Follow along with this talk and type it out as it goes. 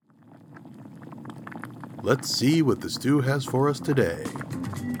Let's see what the stew has for us today.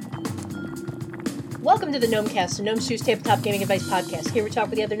 Welcome to the Gnomecast, the Gnome Stew's tabletop gaming advice podcast. Here we talk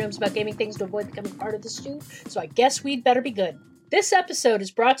with the other gnomes about gaming things to avoid becoming part of the stew, so I guess we'd better be good. This episode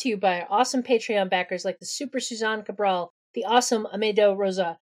is brought to you by our awesome Patreon backers like the super Suzanne Cabral, the awesome Amedo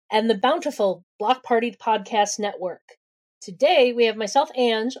Rosa, and the bountiful Block Party Podcast Network. Today, we have myself,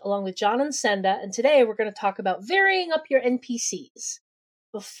 Ange, along with John and Senda, and today we're going to talk about varying up your NPCs.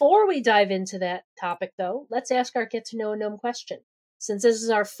 Before we dive into that topic, though, let's ask our Get to Know a Gnome question. Since this is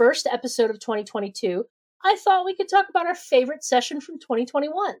our first episode of 2022, I thought we could talk about our favorite session from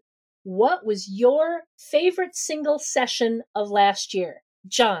 2021. What was your favorite single session of last year?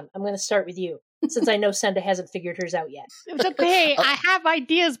 John, I'm going to start with you, since I know Senda hasn't figured hers out yet. It's okay. I have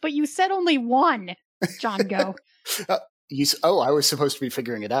ideas, but you said only one. John, go. I was supposed to be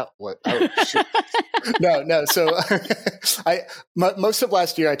figuring it out. What? Oh, shoot. No. So most of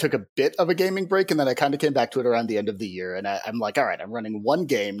last year, I took a bit of a gaming break, and then I kind of came back to it around the end of the year. And I'm like, all right, I'm running one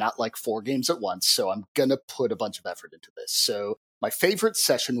game, not like 4 games at once. So I'm going to put a bunch of effort into this. So my favorite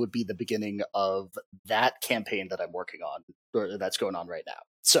session would be the beginning of that campaign that I'm working on, or that's going on right now.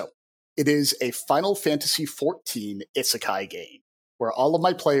 So it is a Final Fantasy XIV isekai game, where all of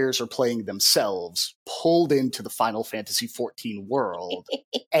my players are playing themselves, pulled into the Final Fantasy XIV world,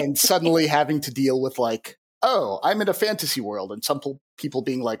 and suddenly having to deal with like, oh, I'm in a fantasy world, and some people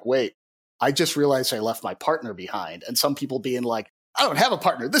being like, wait, I just realized I left my partner behind, and some people being like, I don't have a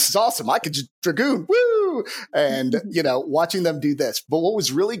partner. This is awesome. I could just dragoon, woo! And, watching them do this. But what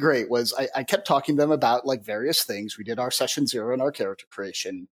was really great was I kept talking to them about like various things. We did our session 0 and our character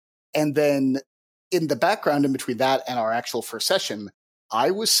creation. And then in the background in between that and our actual first session,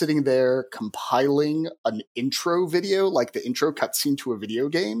 I was sitting there compiling an intro video, like the intro cutscene to a video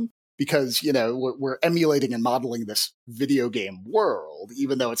game, because, we're emulating and modeling this video game world,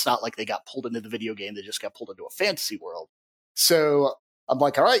 even though it's not like they got pulled into the video game. They just got pulled into a fantasy world. So I'm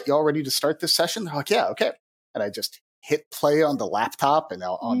like, all right, y'all ready to start this session? They're like, yeah, okay. And I just hit play on the laptop, and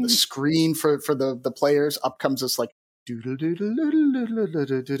on the screen for the players, up comes this like,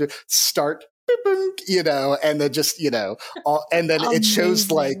 start, and then just, and then it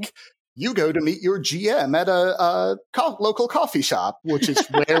shows like, you go to meet your GM at a local coffee shop, which is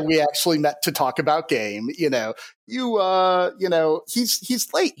where we actually met to talk about game. He's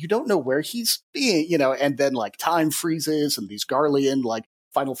late. You don't know where he's being, and then like time freezes, and these Garlean like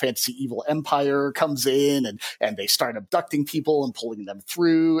Final Fantasy Evil Empire comes in, and they start abducting people and pulling them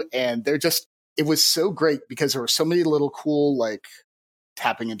through. And it was so great because there were so many little cool, like,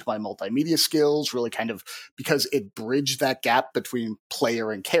 tapping into my multimedia skills, really kind of, because it bridged that gap between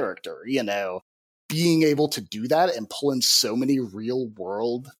player and character, being able to do that and pull in so many real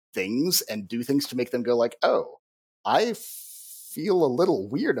world things and do things to make them go like, oh, I feel a little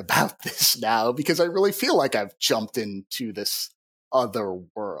weird about this now because I really feel like I've jumped into this other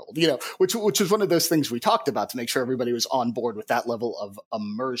world, which is one of those things we talked about to make sure everybody was on board with that level of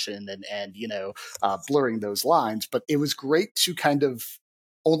immersion and blurring those lines. But it was great to kind of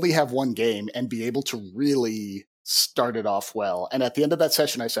only have one game and be able to really start it off well. And at the end of that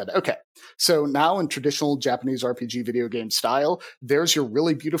session, I said, okay, so now in traditional Japanese RPG video game style, there's your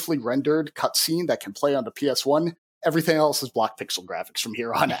really beautifully rendered cutscene that can play on the PS1. Everything else is block pixel graphics from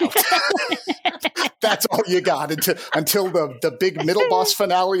here on out. That's all you got until the big middle boss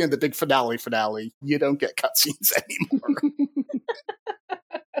finale and the big finale. You don't get cutscenes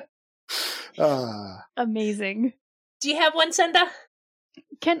anymore. Amazing. Do you have one, Senda?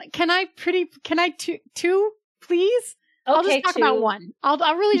 Can I two, please? Okay, I'll just talk two. about one.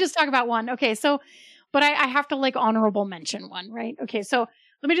 I'll really just talk about one. Okay, so, but I have to like honorable mention one, right? Okay, so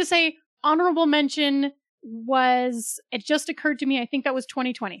let me just say honorable mention it just occurred to me, I think that was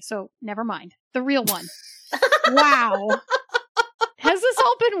 2020, so never mind. The real one. Wow. Has this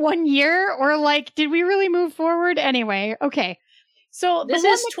all been 1 year, or like, did we really move forward? Anyway, okay. So this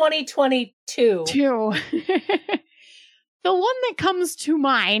is 2022. The one that comes to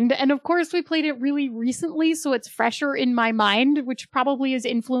mind, and of course we played it really recently, so it's fresher in my mind, which probably is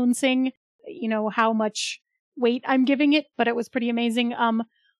influencing, how much weight I'm giving it, but it was pretty amazing.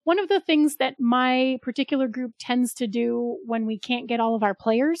 One of the things that my particular group tends to do when we can't get all of our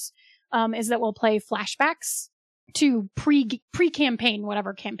players, is that we'll play flashbacks to pre-campaign,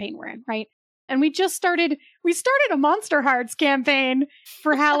 whatever campaign we're in, right? And we started a Monster Hearts campaign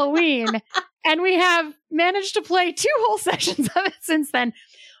for Halloween, and we have managed to play 2 whole sessions of it since then.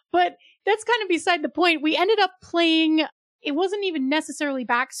 But that's kind of beside the point. We ended up playing, it wasn't even necessarily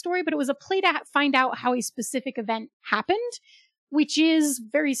backstory, but it was a play to find out how a specific event happened, which is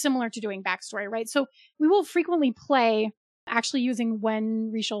very similar to doing backstory, right? So we will frequently play, actually using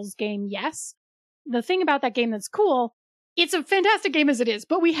Wen Rishol's game, Yes, the thing about that game that's cool, it's a fantastic game as it is,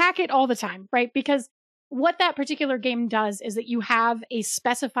 but we hack it all the time, right? Because what that particular game does is that you have a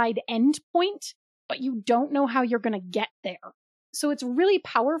specified end point, but you don't know how you're going to get there. So it's really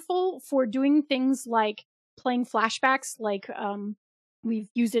powerful for doing things like playing flashbacks, like we've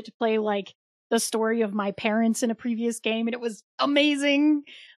used it to play like the story of my parents in a previous game, and it was amazing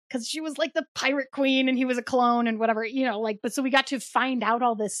because she was like the pirate queen and he was a clone and whatever, you know, like, but so we got to find out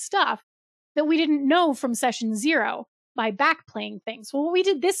all this stuff that we didn't know from session 0 by back playing things. Well, what we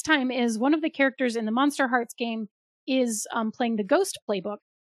did this time is one of the characters in the Monster Hearts game is playing the Ghost playbook,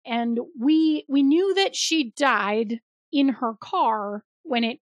 and we knew that she died in her car when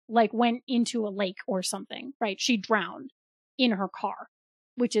it like went into a lake or something, right? She drowned in her car,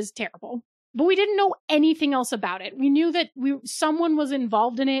 which is terrible. But we didn't know anything else about it. We knew that someone was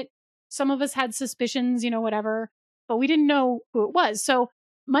involved in it. Some of us had suspicions, you know, whatever, but we didn't know who it was. So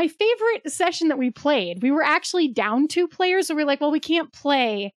my favorite session that we played, we were actually down 2 players. So we're like, well, we can't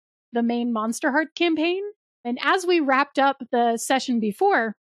play the main Monster Heart campaign. And as we wrapped up the session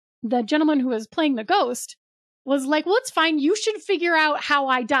before, the gentleman who was playing the Ghost was like, well, it's fine. You should figure out how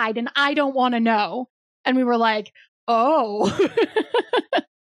I died, and I don't want to know. And we were like, oh.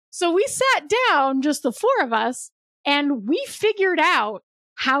 So we sat down, just the 4 of us, and we figured out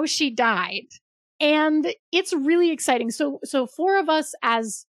how she died. And it's really exciting. So 4 of us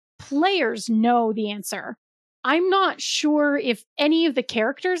as players know the answer. I'm not sure if any of the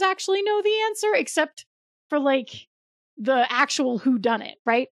characters actually know the answer, except for like the actual whodunit,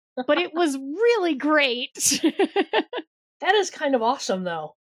 right? But it was really great. That is kind of awesome,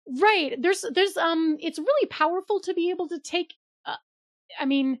 though. Right. There's it's really powerful to be able to take, I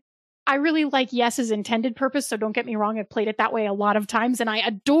mean, I really like Yes's intended purpose, so don't get me wrong, I've played it that way a lot of times, and I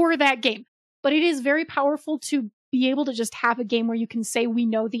adore that game. But it is very powerful to be able to just have a game where you can say we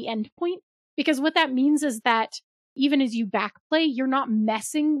know the end point, because what that means is that even as you backplay, you're not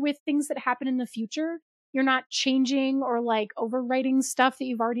messing with things that happen in the future. You're not changing or like overwriting stuff that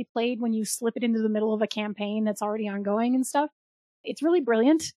you've already played when you slip it into the middle of a campaign that's already ongoing and stuff. It's really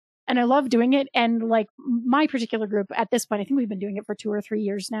brilliant. And I love doing it. And like my particular group at this point, I think we've been doing it for 2 or 3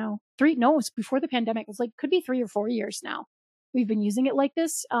 years now. It's before the pandemic. It's like, could be 3 or 4 years now. We've been using it like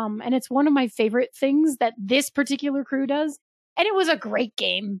this. And it's one of my favorite things that this particular crew does. And it was a great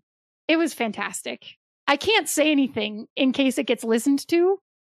game. It was fantastic. I can't say anything in case it gets listened to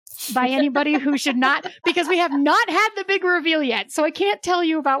by anybody who should not, because we have not had the big reveal yet. So I can't tell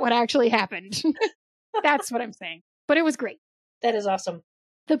you about what actually happened. That's what I'm saying. But it was great. That is awesome.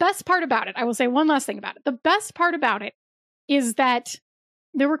 The best part about it, I will say one last thing about it. The best part about it is that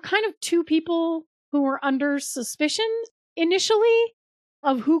there were kind of 2 people who were under suspicion initially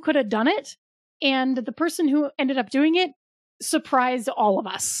of who could have done it. And the person who ended up doing it surprised all of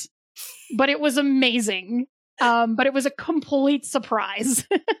us. But it was amazing. But it was a complete surprise.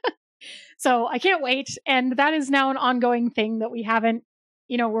 So I can't wait. And that is now an ongoing thing that we haven't,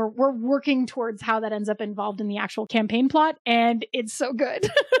 you know, we're working towards how that ends up involved in the actual campaign plot. And it's so good.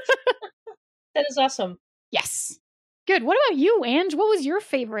 That is awesome. Yes. Good. What about you, Ange? What was your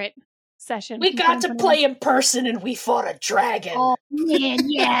favorite session? We got to play in person and we fought a dragon. Oh, man,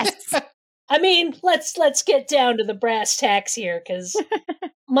 yes. I mean, let's get down to the brass tacks here, because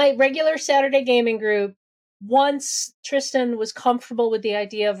my regular Saturday gaming group, once Tristan was comfortable with the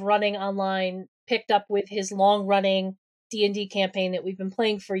idea of running online, picked up with his long-running D&D campaign that we've been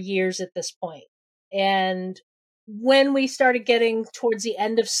playing for years at this point. And when we started getting towards the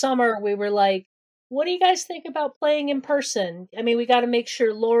end of summer, we were like, what do you guys think about playing in person? I mean, we got to make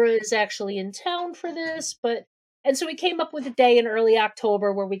sure Laura is actually in town for this, and so we came up with a day in early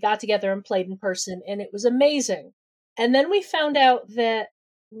October where we got together and played in person, and it was amazing. And then we found out that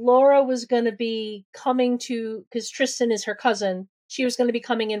Laura was going to be coming to, because Tristan is her cousin, she was going to be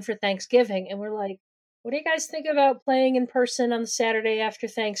coming in for Thanksgiving. And we're like, what do you guys think about playing in person on the Saturday after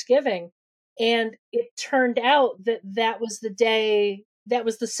Thanksgiving? And it turned out that was the day, that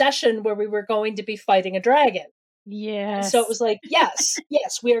was the session where we were going to be fighting a dragon. Yes. So it was like, yes,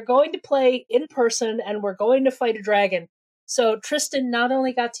 we are going to play in person and we're going to fight a dragon. So Tristan not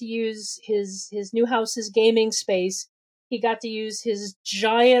only got to use his new house's gaming space, he got to use his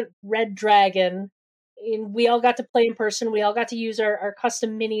giant red dragon. And we all got to play in person. We all got to use our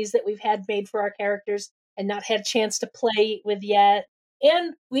custom minis that we've had made for our characters and not had a chance to play with yet.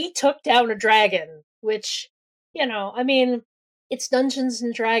 And we took down a dragon, which, you know, I mean, it's Dungeons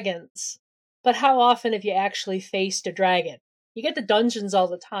and Dragons. But how often have you actually faced a dragon? You get the dungeons all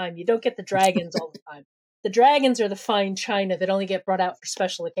the time. You don't get the dragons all the time. The dragons are the fine china that only get brought out for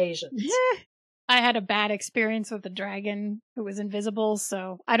special occasions. Yeah. I had a bad experience with a dragon who was invisible,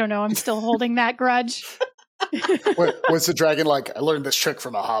 so I don't know. I'm still holding that grudge. Was the dragon like, I learned this trick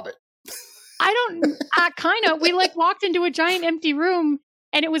from a hobbit? Kind of. We like walked into a giant empty room,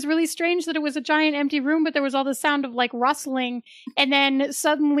 and it was really strange that it was a giant empty room, but there was all the sound of like rustling. And then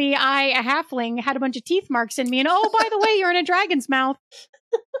suddenly I, a halfling, had a bunch of teeth marks in me. And oh, by the way, you're in a dragon's mouth.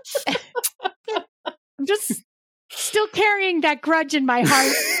 I'm just still carrying that grudge in my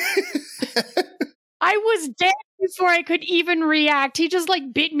heart. I was dead before I could even react. He just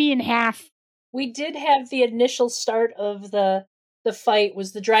like bit me in half. We did have the initial start of the fight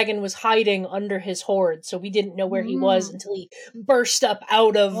was the dragon was hiding under his hoard, so we didn't know where he was until he burst up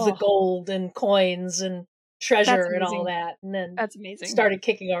out of the gold and coins and treasure and all that, and then that's amazing. Started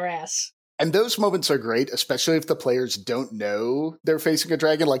kicking our ass. And those moments are great, especially if the players don't know they're facing a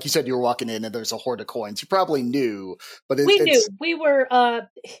dragon. Like you said, you were walking in and there's a hoard of coins. You probably knew, but we knew. We were.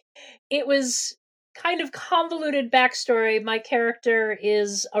 It was kind of convoluted backstory. My character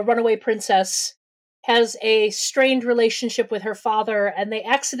is a runaway princess, has a strained relationship with her father, and they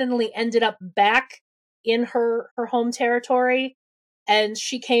accidentally ended up back in her home territory, and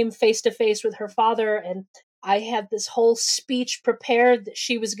she came face to face with her father, and I had this whole speech prepared that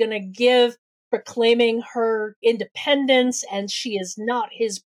she was going to give proclaiming her independence, and she is not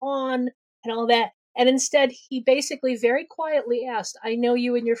his pawn, and all that. And instead, he basically very quietly asked, I know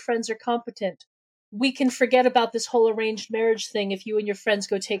you and your friends are competent. We can forget about this whole arranged marriage thing if you and your friends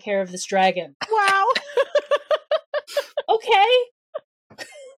go take care of this dragon. Wow. Okay.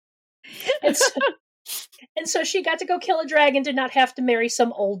 And so she got to go kill a dragon, did not have to marry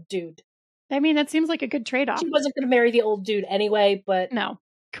some old dude. I mean, that seems like a good trade-off. She wasn't going to marry the old dude anyway, but... No.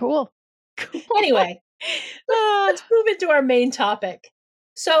 Cool. Anyway, let's move into our main topic.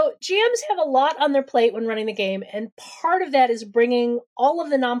 So, GMs have a lot on their plate when running the game, and part of that is bringing all of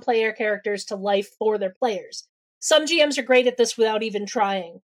the non-player characters to life for their players. Some GMs are great at this without even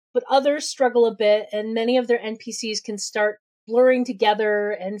trying, but others struggle a bit, and many of their NPCs can start blurring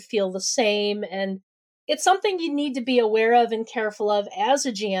together and feel the same, and it's something you need to be aware of and careful of as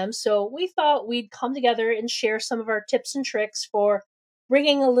a GM, so we thought we'd come together and share some of our tips and tricks for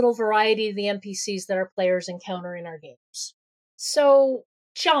bringing a little variety to the NPCs that our players encounter in our games. So,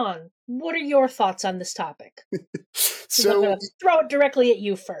 John, what are your thoughts on this topic? So I'm going to throw it directly at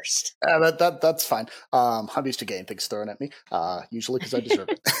you first. That's fine. I'm used to getting things thrown at me, usually because I deserve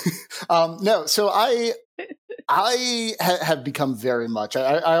it. No, so I have become very much,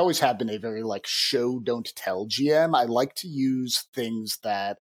 I always have been a very like show, don't tell GM. I like to use things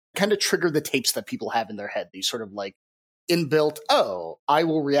that kind of trigger the tapes that people have in their head. These sort of like inbuilt, oh, I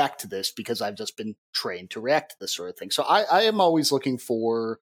will react to this because I've just been trained to react to this sort of thing. So I am always looking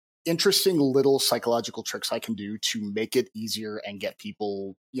for interesting little psychological tricks I can do to make it easier and get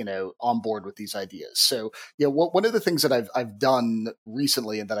people, on board with these ideas. So, one of the things that I've done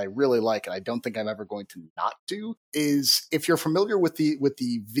recently and that I really like, and I don't think I'm ever going to not do, is if you're familiar with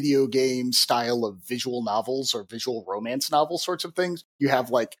the video game style of visual novels or visual romance novel sorts of things, you have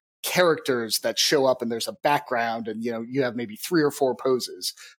like characters that show up and there's a background and, you have maybe 3 or 4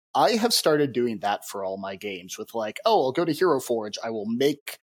 poses. I have started doing that for all my games with like, oh, I'll go to Hero Forge. I will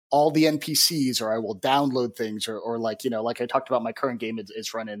make all the NPCs, or I will download things, or like, like I talked about, my current game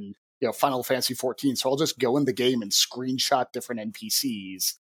is running, Final Fantasy 14. So I'll just go in the game and screenshot different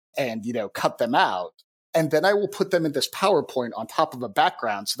NPCs and, cut them out. And then I will put them in this PowerPoint on top of a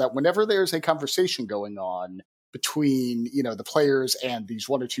background so that whenever there's a conversation going on between, the players and these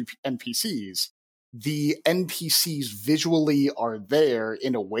 1 or 2 NPCs, the NPCs visually are there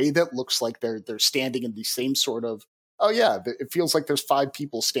in a way that looks like they're standing in the same sort of, oh yeah, it feels like there's 5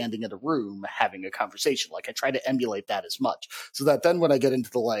 people standing in a room having a conversation. Like I try to emulate that as much so that then when I get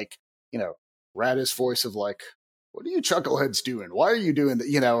into the like, Radis voice of like, what are you chuckleheads doing? Why are you doing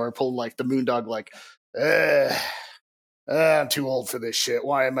that? Or pull like the Moondog, like, I'm too old for this shit.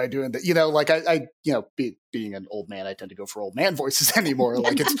 Why am I doing that? Like I being an old man, I tend to go for old man voices anymore.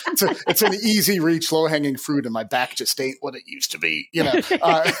 Like it's an easy reach, low hanging fruit, and my back just ain't what it used to be.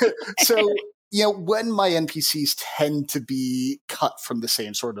 So. When my NPCs tend to be cut from the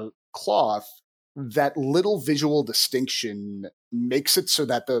same sort of cloth, that little visual distinction makes it so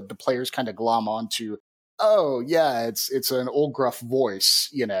that the players kind of glom onto, oh yeah, it's an old gruff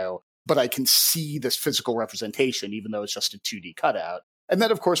voice, but I can see this physical representation, even though it's just a 2D cutout. And then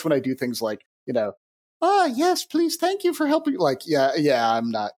of course, when I do things like, yes, please, thank you for helping. Like, yeah,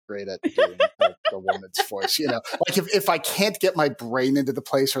 I'm not great at doing the woman's voice, Like if I can't get my brain into the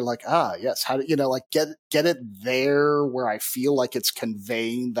place or like, yes, how do, like get it there where I feel like it's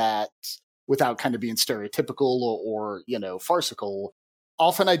conveying that without kind of being stereotypical or farcical,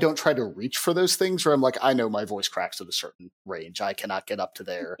 often I don't try to reach for those things where I'm like, I know my voice cracks at a certain range. I cannot get up to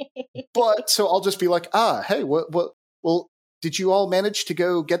there. But so I'll just be like, hey, well, did you all manage to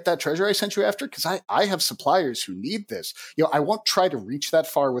go get that treasure I sent you after? Because I have suppliers who need this. I won't try to reach that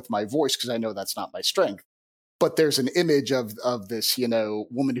far with my voice because I know that's not my strength. But there's an image of this,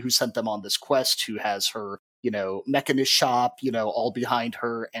 woman who sent them on this quest who has her, mechanist shop, all behind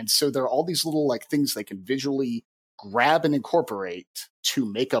her. And so there are all these little like things they can visually grab and incorporate to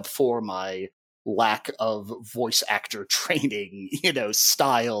make up for my lack of voice actor training,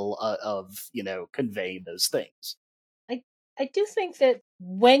 style of conveying those things. I do think that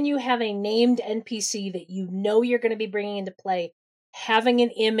when you have a named NPC that you're going to be bringing into play, having an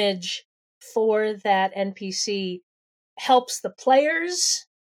image for that NPC helps the players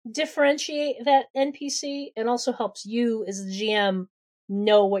differentiate that NPC and also helps you as the GM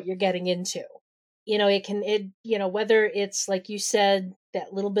know what you're getting into. Whether it's like you said,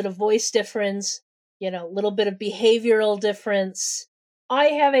 that little bit of voice difference, little bit of behavioral difference. I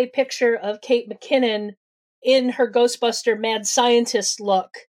have a picture of Kate McKinnon in her Ghostbuster mad scientist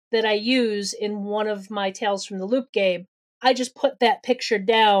look that I use in one of my Tales from the Loop game. I just put that picture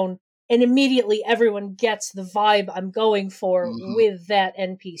down and immediately everyone gets the vibe I'm going for with that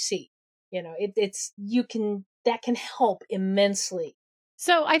NPC. That can help immensely.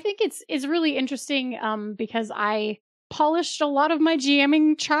 So I think it's really interesting because I polished a lot of my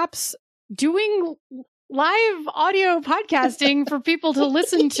GMing chops doing live audio podcasting for people to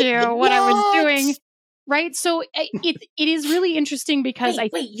listen to what I was doing. Right. So it is really interesting because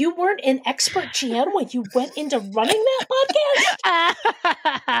wait, you weren't an expert GM when you went into running that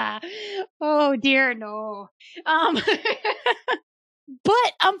podcast? Oh dear, no. But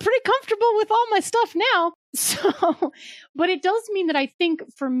I'm pretty comfortable with all my stuff now. So, but it does mean that I think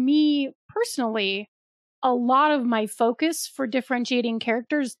for me personally, a lot of my focus for differentiating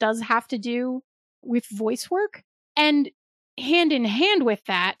characters does have to do with voice work. And hand in hand with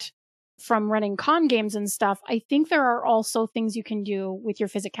that, from running con games and stuff, I think there are also things you can do with your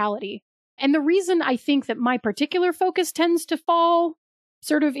physicality. And the reason I think that my particular focus tends to fall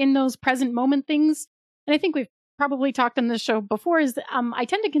sort of in those present moment things, and I think we've probably talked on this show before, is that I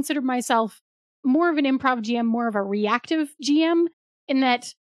tend to consider myself more of an improv GM, more of a reactive GM, in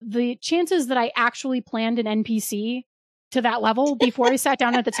that the chances that I actually planned an NPC to that level before I sat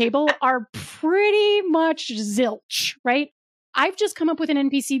down at the table are pretty much zilch, right? I've just come up with an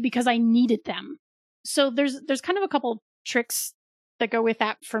NPC because I needed them. So there's kind of a couple tricks that go with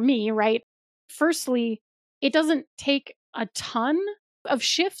that for me, right? Firstly, it doesn't take a ton of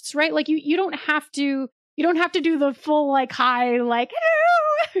shifts, right? Like you don't have to do the full like high like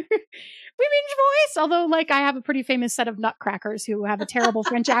hello women's voice. Although like I have a pretty famous set of nutcrackers who have a terrible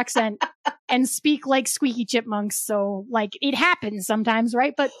French accent and speak like squeaky chipmunks. So like it happens sometimes,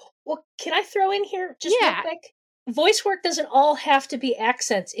 right? But well, can I throw in here just real quick? Voice work doesn't all have to be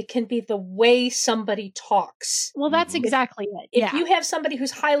accents. It can be the way somebody talks. Well, that's exactly it. If you have somebody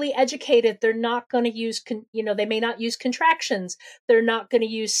who's highly educated, they're not going to use, they may not use contractions. They're not going to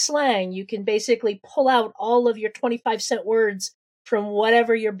use slang. You can basically pull out all of your 25-cent words from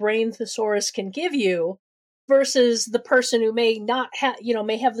whatever your brain thesaurus can give you versus the person who may not have,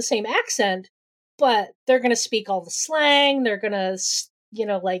 may have the same accent, but they're going to speak all the slang. They're going to,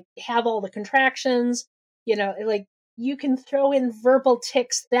 like have all the contractions. Like you can throw in verbal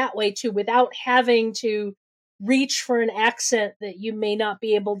tics that way too without having to reach for an accent that you may not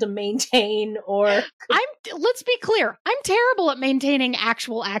be able to maintain or let's be clear, I'm terrible at maintaining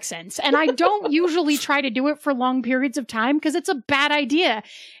actual accents, and I don't usually try to do it for long periods of time because it's a bad idea.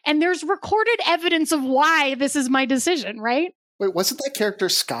 And there's recorded evidence of why this is my decision, right? Wait, wasn't that character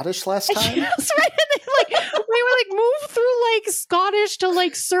Scottish last time? That's right. We were like move through like Scottish to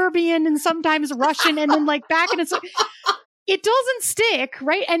like Serbian and sometimes Russian and then like back, and it's like it doesn't stick,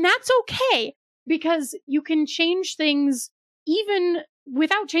 right? And that's okay because you can change things even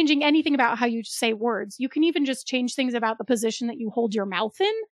without changing anything about how you say words. You can even just change things about the position that you hold your mouth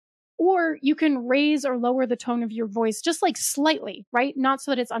in, or you can raise or lower the tone of your voice just like slightly, right? Not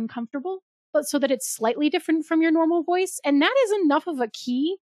so that it's uncomfortable, but so that it's slightly different from your normal voice. And that is enough of a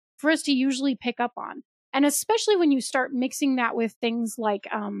key for us to usually pick up on. And especially when you start mixing that with things like,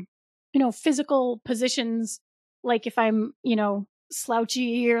 physical positions, like if I'm,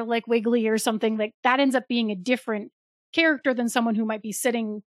 slouchy or like wiggly or something, like that ends up being a different character than someone who might be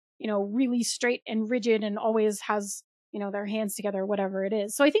sitting, really straight and rigid and always has, their hands together or whatever it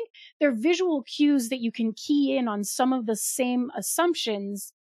is. So I think there are visual cues that you can key in on some of the same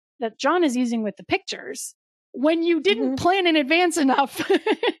assumptions that John is using with the pictures when you didn't plan in advance enough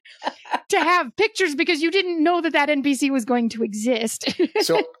to have pictures because you didn't know that NPC was going to exist.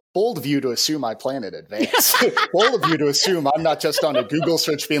 So bold of you to assume I plan in advance. Bold of you to assume I'm not just on a Google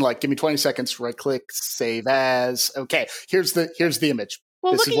search being like, give me 20 seconds, right click, save as. Okay, here's the image.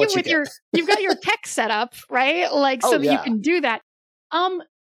 Well, this look at you with you've got your tech set up, right? Like, so that you can do that.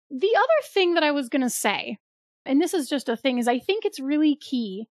 The other thing that I was going to say, and this is just a thing, is I think it's really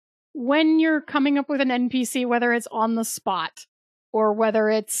key when you're coming up with an NPC, whether it's on the spot or whether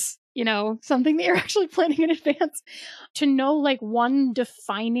it's, something that you're actually planning in advance, to know like one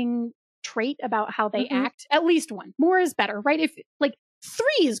defining trait about how they act, at least one. More is better, right? If like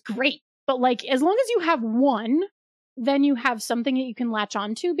 3 is great, but like as long as you have one, then you have something that you can latch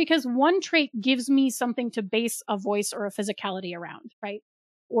onto, because one trait gives me something to base a voice or a physicality around, right?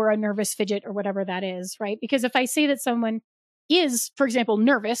 Or a nervous fidget or whatever that is, right? Because if I say that someone is, for example,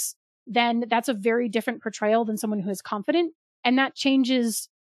 nervous, then that's a very different portrayal than someone who is confident. And that changes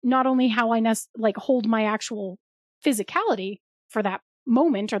not only how I hold my actual physicality for that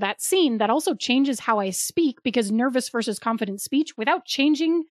moment or that scene, that also changes how I speak, because nervous versus confident speech, without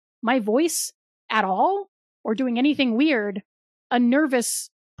changing my voice at all or doing anything weird, a nervous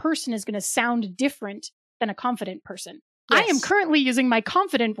person is going to sound different than a confident person. Yes. I am currently using my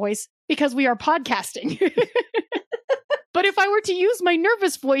confident voice because we are podcasting. But if I were to use my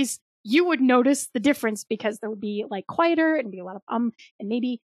nervous voice, you would notice the difference, because there would be like quieter and be a lot of and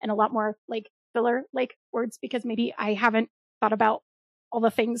maybe and a lot more like filler like words, because maybe I haven't thought about all the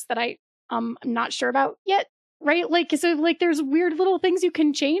things that I'm not sure about yet, right? Like, so like there's weird little things you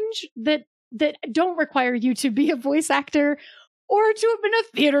can change that don't require you to be a voice actor or to have been a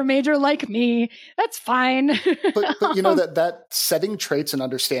theater major like me. That's fine. but that setting traits and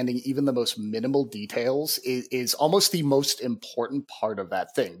understanding even the most minimal details is almost the most important part of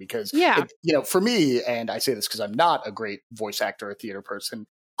that thing. Because, for me, and I say this because I'm not a great voice actor or theater person,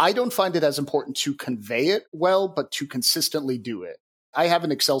 I don't find it as important to convey it well, but to consistently do it. I have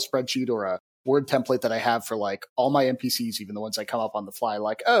an Excel spreadsheet or a Word template that I have for like all my NPCs, even the ones I come up on the fly,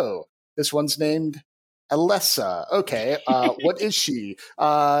 like, oh, this one's named Alessa. Okay, what is she?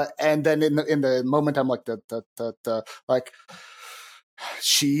 And then in the moment, I'm like like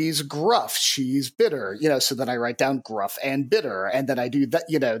she's gruff, she's bitter. So then I write down gruff and bitter, and then I do that.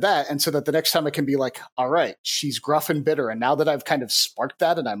 That, and so that the next time I can be like, all right, she's gruff and bitter. And now that I've kind of sparked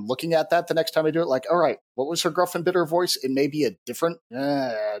that, and I'm looking at that, the next time I do it, like, all right, what was her gruff and bitter voice? It may be a different.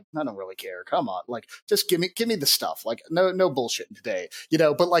 I don't really care. Come on, like, just give me the stuff. Like, no bullshit today.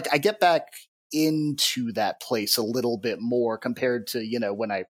 But like, I get back into that place a little bit more compared to,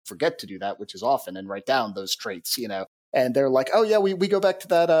 when I forget to do that, which is often, and write down those traits, and they're like, oh yeah, we go back to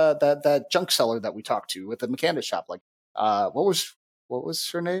that junk seller that we talked to with the mechanic shop. Like, what was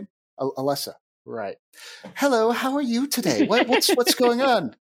her name? Alessa. Right. Hello. How are you today? What's going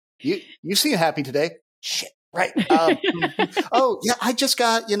on? You seem happy today. Shit. Right. Oh yeah. I just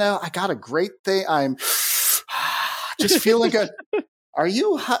got, I got a great thing. I'm just feeling good. Are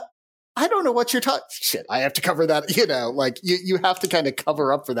you I don't know what you're talking. Shit, I have to cover that. Like you have to kind of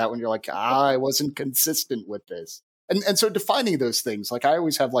cover up for that when you're like, I wasn't consistent with this. And so defining those things, like I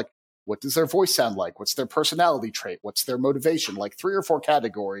always have like, what does their voice sound like? What's their personality trait? What's their motivation? Like 3 or 4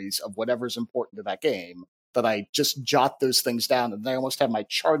 categories of whatever's important to that game that I just jot those things down. And then I almost have my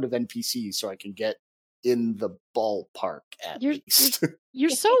chart of NPCs so I can get in the ballpark at least. You're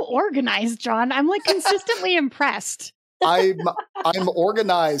so organized, John. I'm like consistently impressed. I'm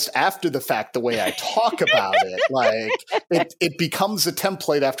organized after the fact, the way I talk about it. Like it becomes a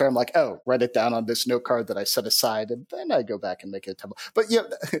template after I'm like, oh, write it down on this note card that I set aside, and then I go back and make it a template. But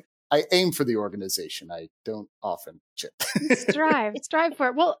I aim for the organization. I don't often chip. Strive for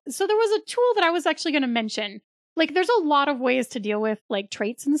it. Well, so there was a tool that I was actually going to mention. Like, there's a lot of ways to deal with like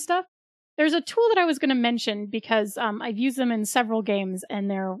traits and stuff. There's a tool that I was going to mention because I've used them in several games, and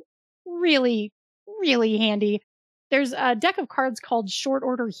they're really, really handy. There's a deck of cards called Short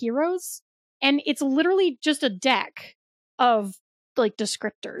Order Heroes, and it's literally just a deck of like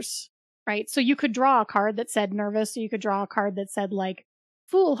descriptors, right? So you could draw a card that said nervous, so you could draw a card that said like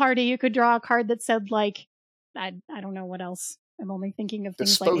foolhardy, you could draw a card that said like, I don't know what else. I'm only thinking of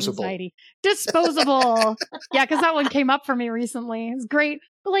things like anxiety. Disposable. Yeah, because that one came up for me recently. It's great.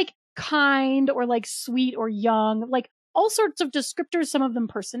 But like kind or like sweet or young, like all sorts of descriptors, some of them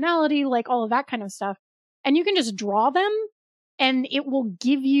personality, like all of that kind of stuff. And you can just draw them, and it will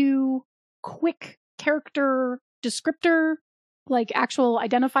give you quick character descriptor, like actual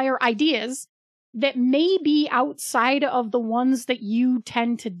identifier ideas that may be outside of the ones that you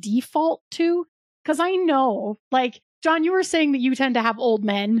tend to default to. Because I know, like, John, you were saying that you tend to have old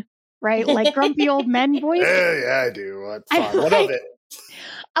men right? Like grumpy old men voice. Yeah, I do. What fun. What of it?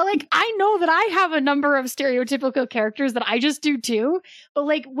 I know that I have a number of stereotypical characters that I just do too. But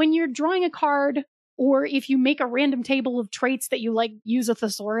like when you're drawing a card, or if you make a random table of traits that you like use a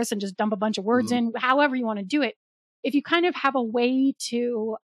thesaurus and just dump a bunch of words in, however you want to do it, if you kind of have a way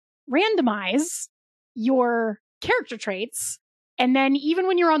to randomize your character traits, and then even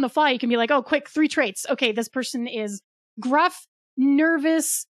when you're on the fly, you can be like, oh, quick, 3 traits. Okay, this person is gruff,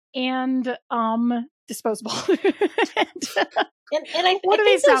 nervous, and disposable. And what do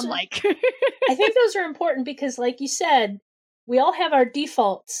they sound like? I think those are important because, like you said, we all have our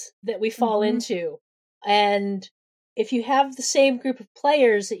defaults that we fall into. And if you have the same group of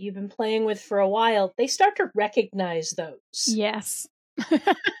players that you've been playing with for a while, they start to recognize those. Yes.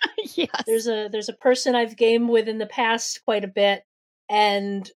 Yes. There's a person I've gamed with in the past quite a bit,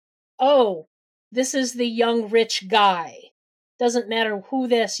 and oh, this is the young rich guy. Doesn't matter who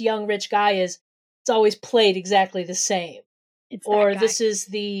this young rich guy is, it's always played exactly the same. Or this is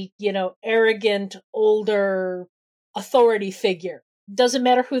the, arrogant, older authority figure. Doesn't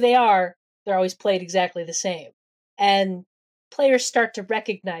matter who they are, they're always played exactly the same. And players start to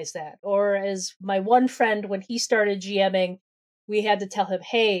recognize that. Or as my one friend, when he started GMing, we had to tell him,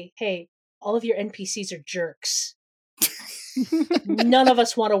 hey, all of your NPCs are jerks. None of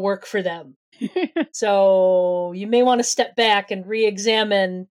us want to work for them. So you may want to step back and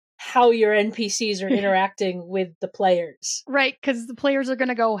re-examine how your NPCs are interacting with the players. Right, because the players are going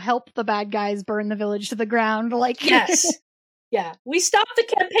to go help the bad guys burn the village to the ground. Like, yes. Yeah, we stopped the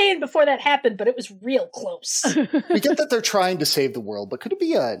campaign before that happened, but it was real close. We get that they're trying to save the world, but could it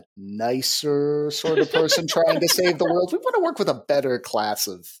be a nicer sort of person trying to save the world? We want to work with a better class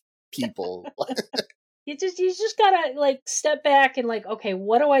of people. You just gotta step back and okay,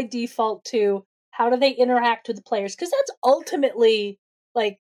 what do I default to? How do they interact with the players? Because that's ultimately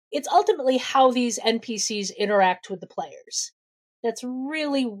it's ultimately how these NPCs interact with the players. That's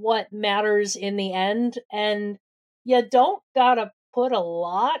really what matters in the end, and you don't gotta put a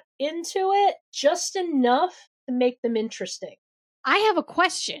lot into it, just enough to make them interesting. I have a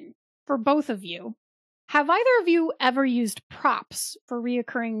question for both of you. Have either of you ever used props for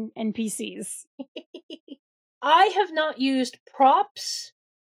reoccurring NPCs? I have not used props,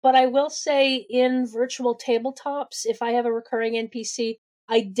 but I will say in virtual tabletops, if I have a recurring NPC,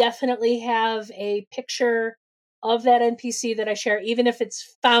 I definitely have a picture of that NPC that I share, even if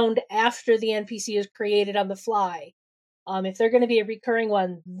it's found after the NPC is created on the fly. If they're going to be a recurring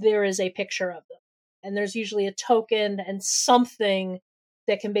one, there is a picture of them. And there's usually a token and something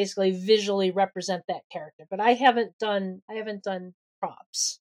that can basically visually represent that character. But I haven't done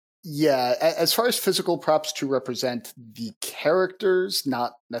props. Yeah, as far as physical props to represent the characters,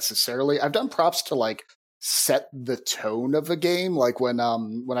 not necessarily. I've done props to set the tone of a game. Like when I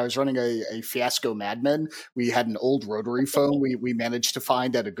was running a Fiasco Mad Men, we had an old rotary phone we managed to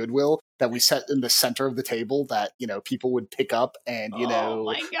find at a Goodwill that we set in the center of the table that, people would pick up and,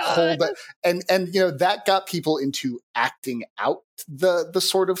 hold it. And that got people into acting out the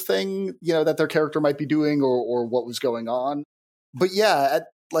sort of thing, that their character might be doing or what was going on. But yeah,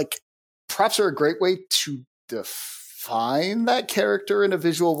 props are a great way to define that character in a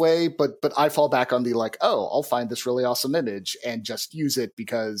visual way, but I fall back on the I'll find this really awesome image and just use it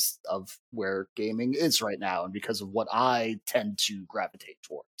because of where gaming is right now and because of what I tend to gravitate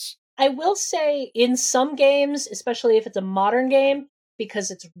towards. I will say in some games, especially if it's a modern game,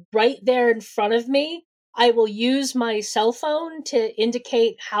 because it's right there in front of me, I will use my cell phone to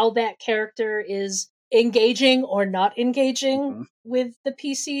indicate how that character is engaging or not engaging with the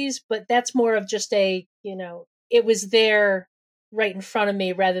PCs, but that's more of just a, it was there right in front of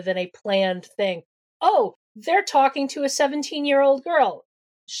me rather than a planned thing. Oh, they're talking to a 17-year-old girl.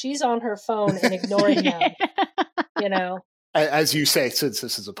 She's on her phone and ignoring them, As you say, since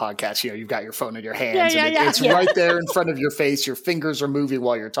this is a podcast, you've got your phone in your hands and it's Yeah. right there in front of your face. Your fingers are moving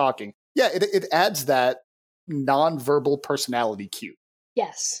while you're talking. Yeah, it adds that nonverbal personality cue.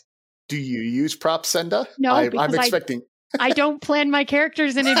 Yes. Do you use props, Senda? No, I'm expecting. I don't plan my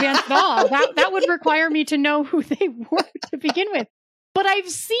characters in advance at all. That would require me to know who they were to begin with. But I've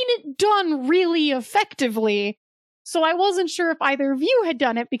seen it done really effectively. So I wasn't sure if either of you had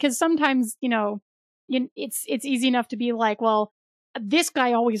done it because sometimes, it's easy enough to be like, well, this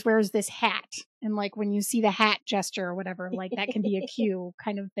guy always wears this hat. And when you see the hat gesture or whatever, that can be a cue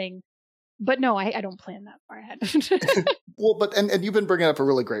kind of thing. But no, I don't plan that far ahead. Well, but and you've been bringing up a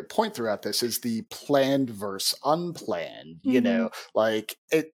really great point throughout this is the planned versus unplanned.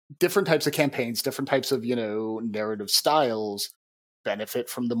 Different types of campaigns, different types of narrative styles benefit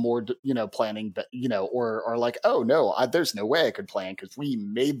from the more, planning, but, or are like, oh no, there's no way I could plan because we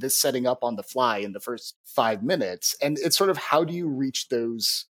made this setting up on the fly in the first 5 minutes. And it's sort of, how do you reach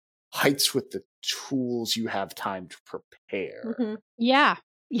those heights with the tools you have time to prepare? Mm-hmm. Yeah.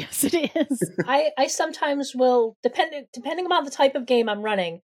 Yes, it is. I sometimes will, depending upon the type of game I'm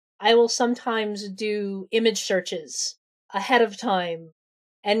running, I will sometimes do image searches ahead of time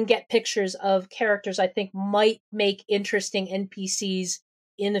and get pictures of characters I think might make interesting NPCs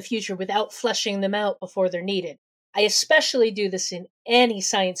in the future without fleshing them out before they're needed. I especially do this in any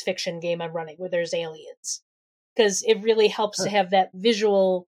science fiction game I'm running where there's aliens, because it really helps to have that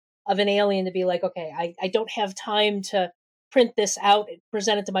visual of an alien to be like, okay, I don't have time to print this out and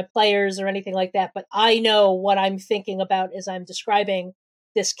present it to my players or anything like that, but I know what I'm thinking about as I'm describing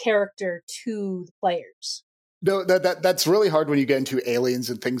this character to the players. No, that's really hard when you get into aliens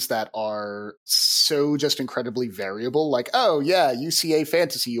and things that are so just incredibly variable. Like, oh yeah, you see a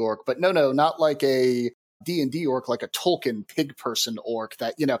fantasy orc, but no, not like a D&D orc, like a Tolkien pig person orc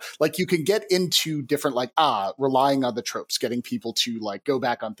that, like you can get into different, like, relying on the tropes, getting people to like go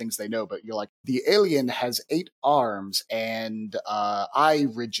back on things they know, but you're like, the alien has 8 arms and eye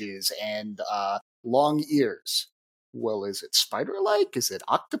ridges and long ears. Well, is it spider-like? Is it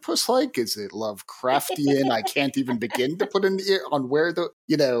octopus-like? Is it Lovecraftian? I can't even begin to put on where the,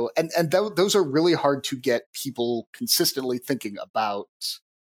 and those are really hard to get people consistently thinking about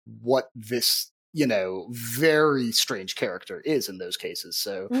what this, very strange character is in those cases.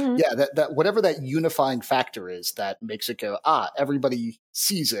 So yeah, that whatever that unifying factor is that makes it go, everybody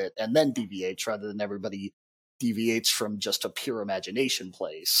sees it and then deviates rather than everybody deviates from just a pure imagination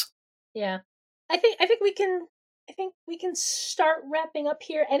place. Yeah. I think we can start wrapping up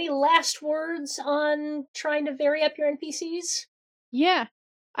here. Any last words on trying to vary up your NPCs? Yeah.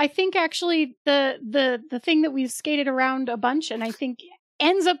 I think actually the thing that we've skated around a bunch and I think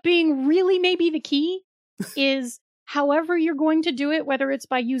ends up being really maybe the key is however you're going to do it, whether it's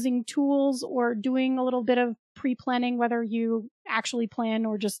by using tools or doing a little bit of pre-planning, whether you actually plan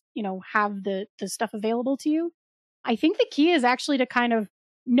or just, have the stuff available to you. I think the key is actually to kind of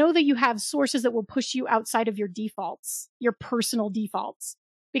know that you have sources that will push you outside of your defaults, your personal defaults,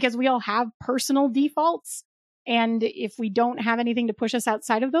 because we all have personal defaults. And if we don't have anything to push us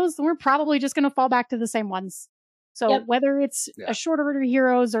outside of those, then we're probably just going to fall back to the same ones. So whether it's a short order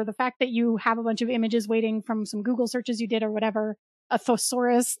heroes or the fact that you have a bunch of images waiting from some Google searches you did or whatever, a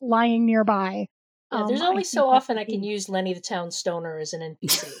thesaurus lying nearby. Yeah, there's only so often I can use Lenny the Town Stoner as an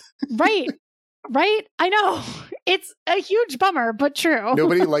NPC. Right? I know. It's a huge bummer, but true.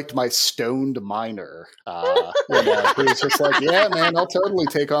 Nobody liked my stoned miner. Who's just like, yeah, man, I'll totally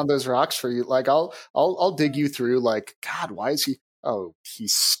take on those rocks for you. Like, I'll dig you through. Like, God, why is he? Oh,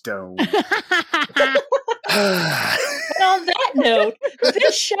 he's stoned. And on that note,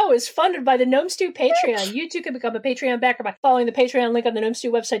 this show is funded by the Gnome Stew Patreon. You too can become a Patreon backer by following the Patreon link on the Gnome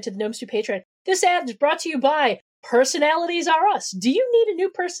Stew website to the Gnome Stew Patreon. This ad is brought to you by Personalities Are Us. Do you need a new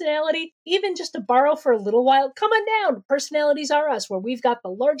personality, even just to borrow for a little while? Come on down to Personalities Are Us, where we've got the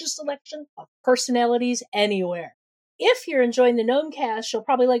largest selection of personalities anywhere. If you're enjoying the Gnomecast, you'll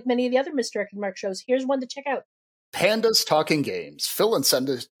probably like many of the other Misdirected Mark shows. Here's one to check out. Pandas Talking Games. Phil and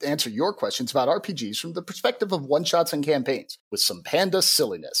Senda answer your questions about RPGs from the perspective of one-shots and campaigns, with some panda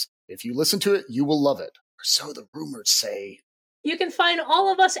silliness. If you listen to it, you will love it. Or so the rumors say. You can find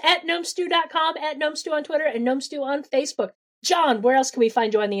all of us at gnomestew.com, at gnomestew on Twitter, and gnomestew on Facebook. John, where else can we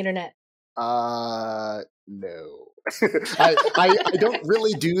find you on the internet? No. I don't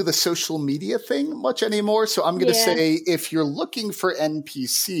really do the social media thing much anymore, so I'm going to say if you're looking for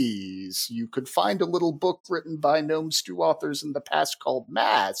NPCs, you could find a little book written by Gnome Stew authors in the past called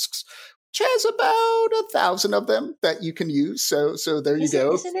Masks, which has about 1,000 of them that you can use. So there you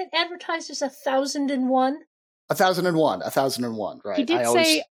go. Isn't it advertised as 1,001? 1,001, right? He did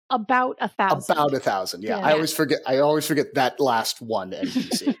say about 1,000. About 1,000, yeah. I always forget that last one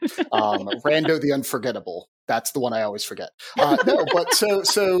NPC. Rando the Unforgettable. That's the one I always forget. No, but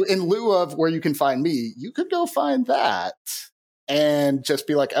so in lieu of where you can find me, you could go find that and just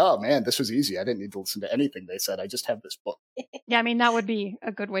be like, oh man, this was easy. I didn't need to listen to anything they said. I just have this book. Yeah, I mean, that would be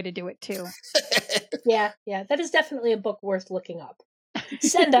a good way to do it too. Yeah, that is definitely a book worth looking up.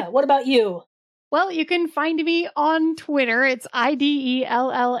 Senda, what about you? Well, you can find me on Twitter. It's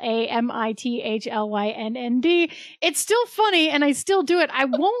IDELLAMITHLYNND. It's still funny, and I still do it. I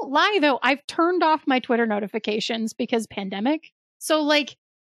won't lie, though. I've turned off my Twitter notifications because pandemic. So,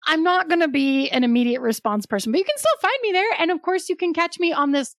 I'm not going to be an immediate response person, but you can still find me there. And, of course, you can catch me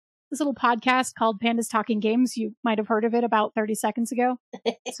on this little podcast called Pandas Talking Games. You might have heard of it about 30 seconds ago.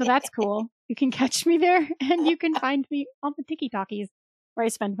 So that's cool. You can catch me there, and you can find me on the Tiki Talkies. where I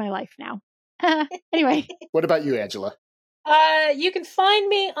spend my life now. Anyway. What about you, Angela? You can find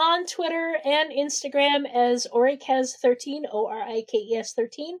me on Twitter and Instagram as Orikes13,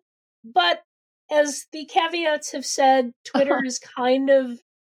 ORIKES13. But as the caveats have said, Twitter is kind of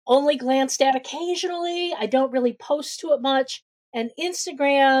only glanced at occasionally. I don't really post to it much. And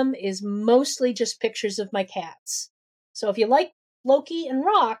Instagram is mostly just pictures of my cats. So if you like Loki and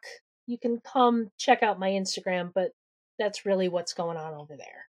Rock, you can come check out my Instagram, but that's really what's going on over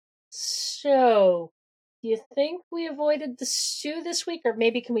there. So, do you think we avoided the stew this week, or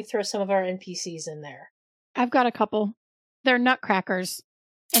maybe can we throw some of our NPCs in there? I've got a couple. They're nutcrackers,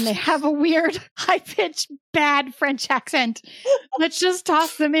 and they have a weird, high-pitched, bad French accent. Let's just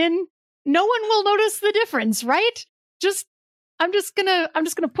toss them in. No one will notice the difference, right? I'm just gonna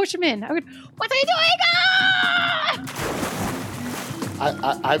push them in. What are you doing? Ah!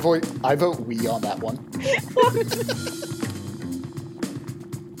 I vote we on that one.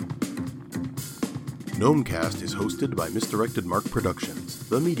 Gnomecast is hosted by Misdirected Mark Productions,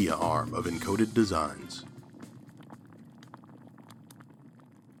 the media arm of Encoded Designs.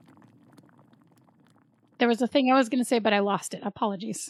 There was a thing I was going to say, but I lost it. Apologies.